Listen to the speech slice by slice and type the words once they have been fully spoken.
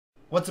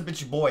What's up,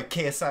 it's your boy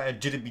KSI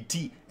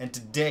Olajidebt, and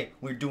today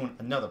we're doing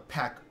another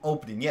pack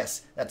opening.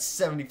 Yes, that's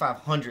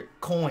 7,500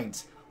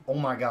 coins. Oh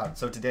my god.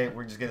 So today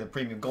we're just getting a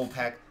premium gold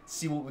pack,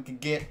 see what we can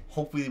get.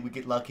 Hopefully we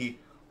get lucky.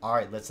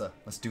 Alright, let's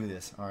do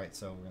this. Alright,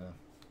 so we're gonna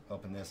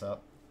open this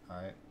up.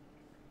 Alright.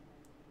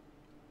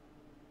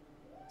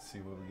 See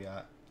what we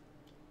got.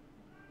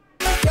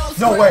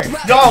 No way!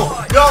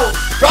 No! No!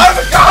 Drive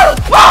it, got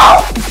him!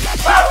 Whoa!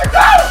 Drive it,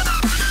 got him!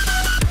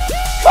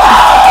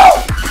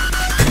 Whoa!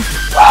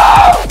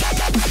 Whoa!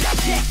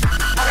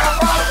 I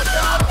got Robert,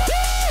 got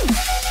him!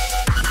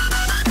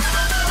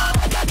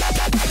 I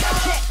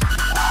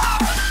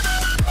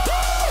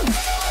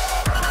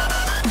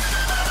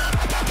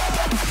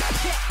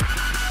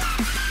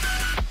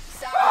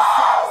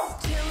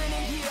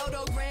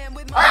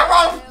got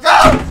Robert,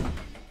 got him!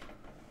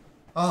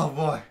 Oh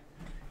boy.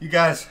 You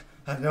guys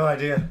have no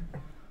idea.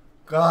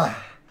 God,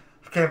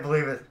 I can't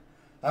believe it.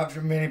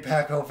 After many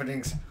pack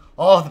openings,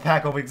 all of the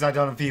pack openings I've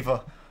done in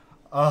FIFA.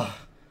 Oh,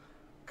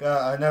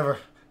 God, I never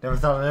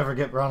thought I'd ever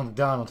get Ronald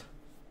McDonald.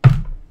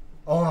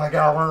 Oh my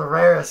God, one of the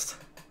rarest.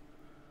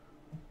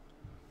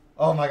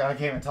 Oh my God, I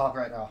can't even talk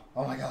right now.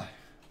 Oh my God.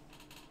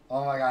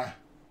 Oh my God.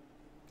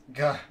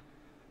 God.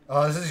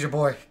 Oh, this is your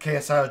boy,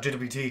 KSI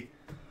Olajidebt.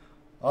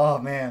 Oh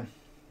man.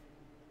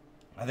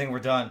 I think we're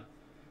done.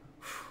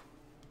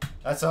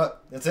 That's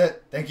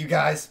it. Thank you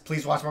guys.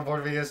 Please watch my more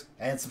videos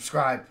and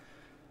subscribe.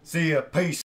 See ya. Peace.